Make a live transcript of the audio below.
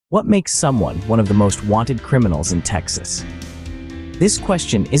What makes someone one of the most wanted criminals in Texas? This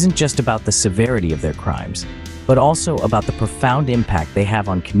question isn't just about the severity of their crimes, but also about the profound impact they have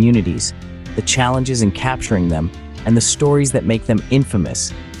on communities, the challenges in capturing them, and the stories that make them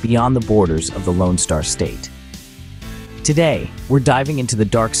infamous beyond the borders of the Lone Star State. Today, we're diving into the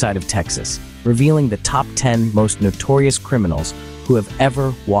dark side of Texas, revealing the top 10 most notorious criminals who have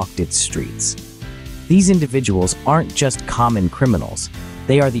ever walked its streets. These individuals aren't just common criminals.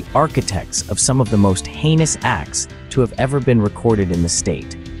 They are the architects of some of the most heinous acts to have ever been recorded in the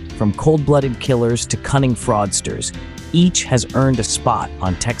state. From cold-blooded killers to cunning fraudsters, each has earned a spot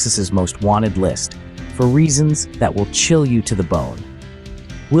on Texas's most wanted list for reasons that will chill you to the bone.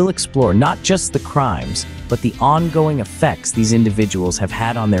 We'll explore not just the crimes, but the ongoing effects these individuals have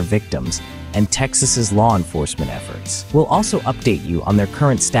had on their victims and Texas's law enforcement efforts. We'll also update you on their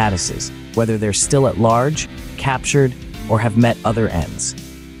current statuses, whether they're still at large, captured, or have met other ends.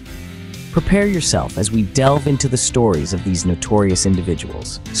 Prepare yourself as we delve into the stories of these notorious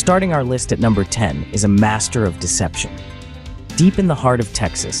individuals. Starting our list at number 10 is a master of deception. Deep in the heart of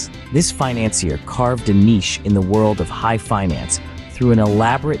Texas, this financier carved a niche in the world of high finance through an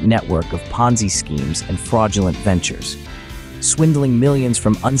elaborate network of Ponzi schemes and fraudulent ventures. Swindling millions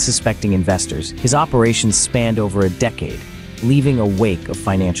from unsuspecting investors, his operations spanned over a decade, leaving a wake of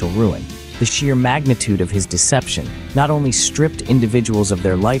financial ruin. The sheer magnitude of his deception not only stripped individuals of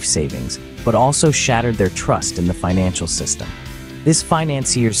their life savings, but also shattered their trust in the financial system. This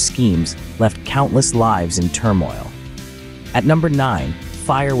financier's schemes left countless lives in turmoil. At number 9,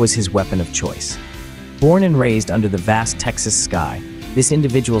 fire was his weapon of choice. Born and raised under the vast Texas sky, this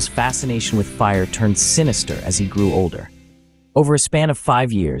individual's fascination with fire turned sinister as he grew older. Over a span of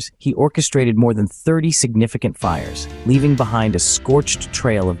 5 years, he orchestrated more than 30 significant fires, leaving behind a scorched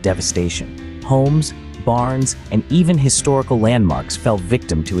trail of devastation. Homes, barns, and even historical landmarks fell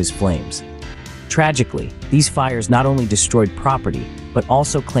victim to his flames. Tragically, these fires not only destroyed property, but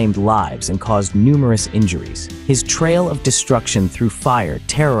also claimed lives and caused numerous injuries. His trail of destruction through fire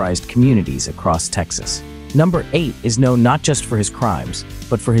terrorized communities across Texas. Number 8 is known not just for his crimes,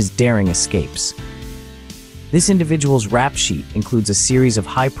 but for his daring escapes. This individual's rap sheet includes a series of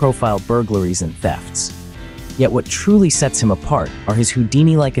high-profile burglaries and thefts. Yet what truly sets him apart are his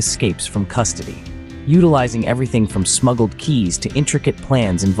Houdini-like escapes from custody. Utilizing everything from smuggled keys to intricate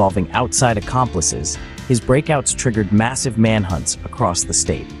plans involving outside accomplices, his breakouts triggered massive manhunts across the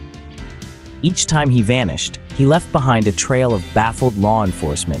state. Each time he vanished, he left behind a trail of baffled law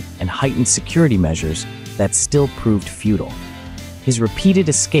enforcement and heightened security measures that still proved futile. His repeated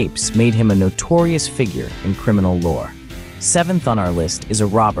escapes made him a notorious figure in criminal lore. 7th on our list is a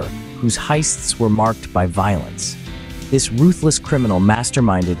robber whose heists were marked by violence. This ruthless criminal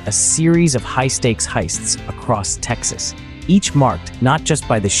masterminded a series of high-stakes heists across Texas, each marked not just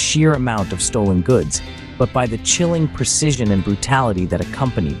by the sheer amount of stolen goods, but by the chilling precision and brutality that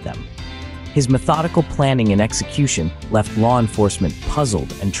accompanied them. His methodical planning and execution left law enforcement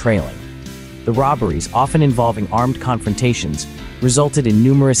puzzled and trailing. The robberies, often involving armed confrontations, resulted in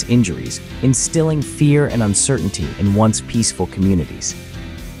numerous injuries, instilling fear and uncertainty in once peaceful communities.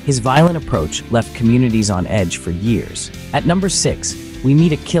 His violent approach left communities on edge for years. At number 6, we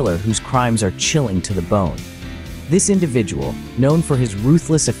meet a killer whose crimes are chilling to the bone. This individual, known for his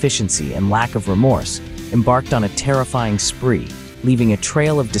ruthless efficiency and lack of remorse, embarked on a terrifying spree, leaving a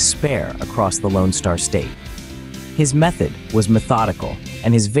trail of despair across the Lone Star State. His method was methodical,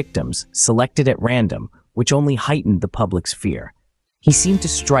 and his victims selected at random, which only heightened the public's fear. He seemed to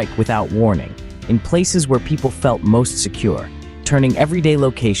strike without warning, in places where people felt most secure, turning everyday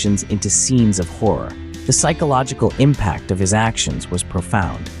locations into scenes of horror. The psychological impact of his actions was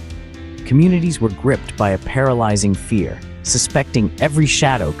profound. Communities were gripped by a paralyzing fear, suspecting every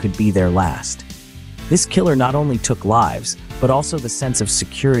shadow could be their last. This killer not only took lives, but also the sense of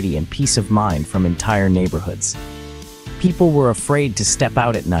security and peace of mind from entire neighborhoods. People were afraid to step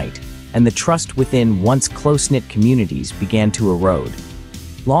out at night, and the trust within once close-knit communities began to erode.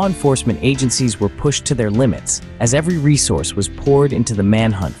 Law enforcement agencies were pushed to their limits as every resource was poured into the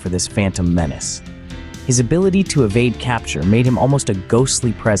manhunt for this phantom menace. His ability to evade capture made him almost a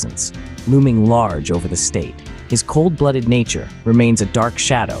ghostly presence, looming large over the state. His cold-blooded nature remains a dark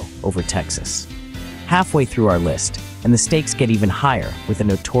shadow over Texas. Halfway through our list, and the stakes get even higher with a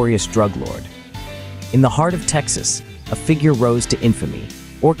notorious drug lord. In the heart of Texas, a figure rose to infamy,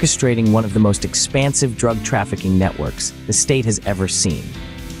 orchestrating one of the most expansive drug trafficking networks the state has ever seen.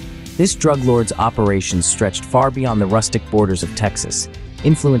 This drug lord's operations stretched far beyond the rustic borders of Texas,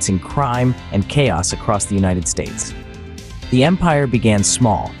 influencing crime and chaos across the United States. The empire began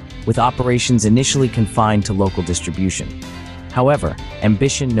small, with operations initially confined to local distribution. However,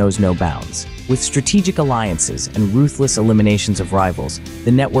 ambition knows no bounds. With strategic alliances and ruthless eliminations of rivals,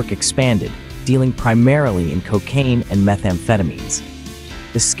 the network expanded, dealing primarily in cocaine and methamphetamines.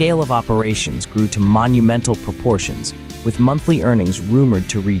 The scale of operations grew to monumental proportions, with monthly earnings rumored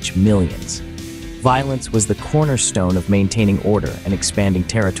to reach millions. Violence was the cornerstone of maintaining order and expanding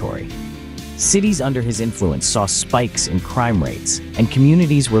territory. Cities under his influence saw spikes in crime rates, and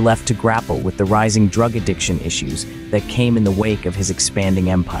communities were left to grapple with the rising drug addiction issues that came in the wake of his expanding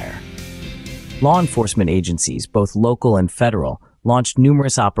empire. Law enforcement agencies, both local and federal, launched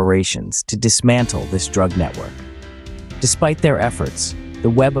numerous operations to dismantle this drug network. Despite their efforts, the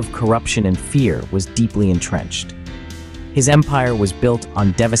web of corruption and fear was deeply entrenched. His empire was built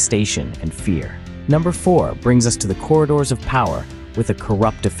on devastation and fear. Number 4 brings us to the corridors of power with a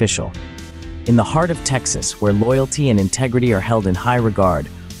corrupt official. In the heart of Texas, where loyalty and integrity are held in high regard,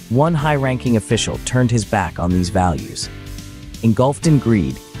 one high-ranking official turned his back on these values. Engulfed in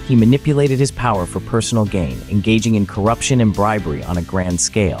greed, he manipulated his power for personal gain, engaging in corruption and bribery on a grand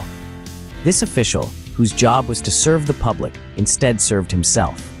scale. This official, whose job was to serve the public, instead served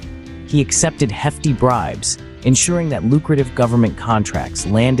himself. He accepted hefty bribes, ensuring that lucrative government contracts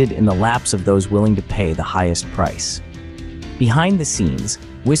landed in the laps of those willing to pay the highest price. Behind the scenes,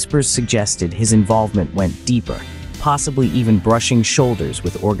 whispers suggested his involvement went deeper, possibly even brushing shoulders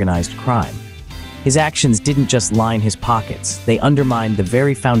with organized crime. His actions didn't just line his pockets, they undermined the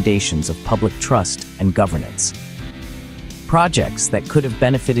very foundations of public trust and governance. Projects that could have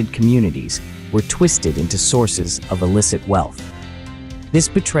benefited communities were twisted into sources of illicit wealth. This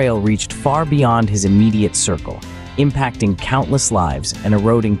betrayal reached far beyond his immediate circle, impacting countless lives and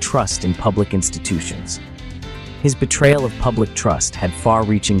eroding trust in public institutions. His betrayal of public trust had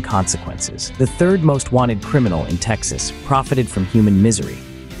far-reaching consequences. The third most wanted criminal in Texas profited from human misery.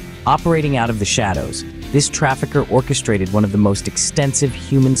 Operating out of the shadows, this trafficker orchestrated one of the most extensive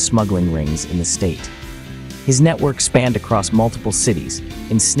human smuggling rings in the state. His network spanned across multiple cities,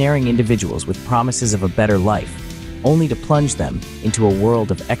 ensnaring individuals with promises of a better life, only to plunge them into a world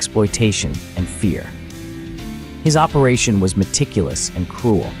of exploitation and fear. His operation was meticulous and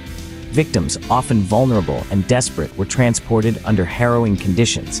cruel. Victims, often vulnerable and desperate, were transported under harrowing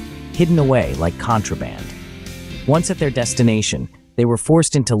conditions, hidden away like contraband. Once at their destination, they were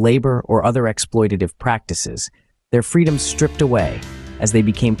forced into labor or other exploitative practices, their freedoms stripped away as they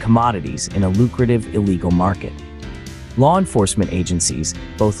became commodities in a lucrative illegal market. Law enforcement agencies,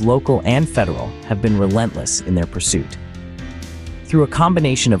 both local and federal, have been relentless in their pursuit. Through a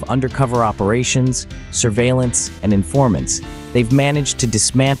combination of undercover operations, surveillance, and informants, they've managed to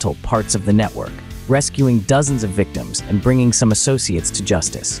dismantle parts of the network, rescuing dozens of victims and bringing some associates to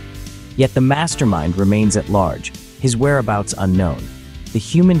justice. Yet the mastermind remains at large, his whereabouts unknown. The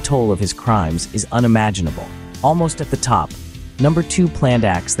human toll of his crimes is unimaginable. Almost at the top, number 2 planned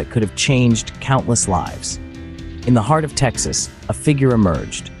acts that could have changed countless lives. In the heart of Texas, a figure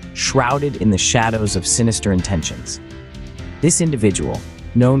emerged, shrouded in the shadows of sinister intentions. This individual,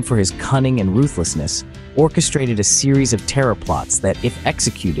 known for his cunning and ruthlessness, orchestrated a series of terror plots that, if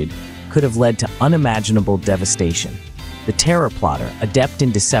executed, could have led to unimaginable devastation. The terror plotter, adept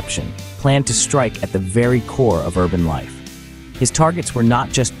in deception, planned to strike at the very core of urban life. His targets were not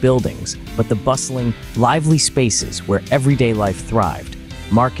just buildings, but the bustling, lively spaces where everyday life thrived: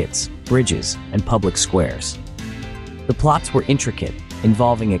 markets, bridges, and public squares. The plots were intricate,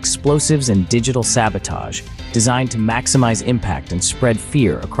 involving explosives and digital sabotage, designed to maximize impact and spread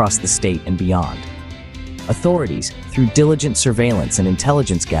fear across the state and beyond. Authorities, through diligent surveillance and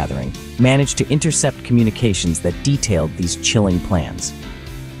intelligence gathering, managed to intercept communications that detailed these chilling plans.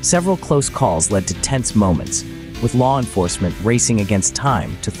 Several close calls led to tense moments, with law enforcement racing against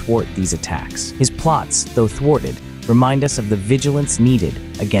time to thwart these attacks. His plots, though thwarted, remind us of the vigilance needed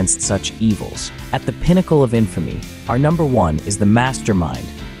against such evils. At the pinnacle of infamy, our number 1 is the mastermind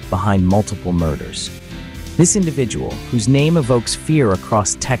behind multiple murders. This individual, whose name evokes fear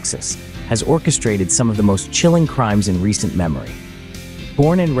across Texas, has orchestrated some of the most chilling crimes in recent memory.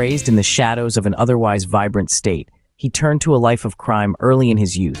 Born and raised in the shadows of an otherwise vibrant state, he turned to a life of crime early in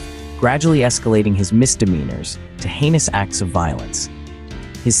his youth, gradually escalating his misdemeanors to heinous acts of violence.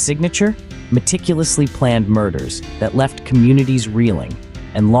 His signature? Meticulously planned murders that left communities reeling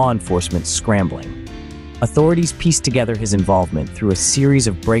and law enforcement scrambling. Authorities pieced together his involvement through a series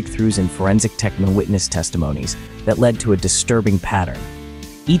of breakthroughs in forensic witness testimonies that led to a disturbing pattern.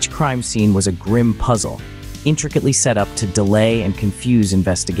 Each crime scene was a grim puzzle, intricately set up to delay and confuse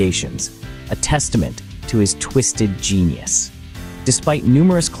investigations, a testament to his twisted genius. Despite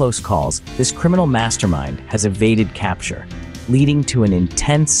numerous close calls, this criminal mastermind has evaded capture, leading to an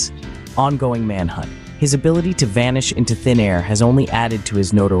intense, ongoing manhunt. His ability to vanish into thin air has only added to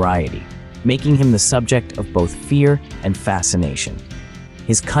his notoriety, making him the subject of both fear and fascination.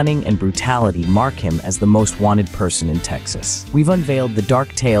 His cunning and brutality mark him as the most wanted person in Texas. We've unveiled the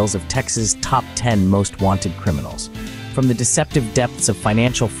dark tales of Texas' top 10 most wanted criminals. From the deceptive depths of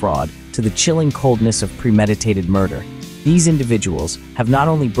financial fraud to the chilling coldness of premeditated murder, these individuals have not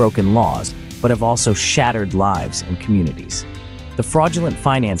only broken laws, but have also shattered lives and communities. The fraudulent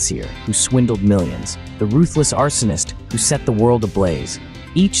financier who swindled millions, the ruthless arsonist who set the world ablaze.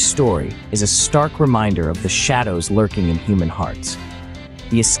 Each story is a stark reminder of the shadows lurking in human hearts.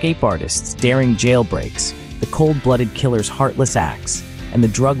 The escape artist's daring jailbreaks, the cold-blooded killer's heartless acts, and the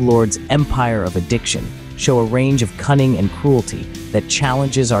drug lord's empire of addiction show a range of cunning and cruelty that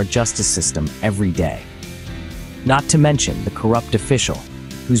challenges our justice system every day. Not to mention the corrupt official,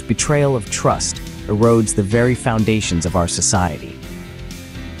 whose betrayal of trust erodes the very foundations of our society.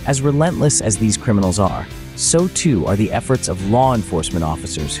 As relentless as these criminals are, so too are the efforts of law enforcement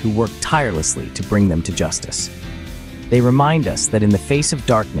officers who work tirelessly to bring them to justice. They remind us that in the face of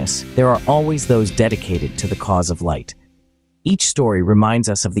darkness, there are always those dedicated to the cause of light. Each story reminds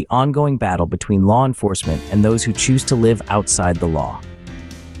us of the ongoing battle between law enforcement and those who choose to live outside the law.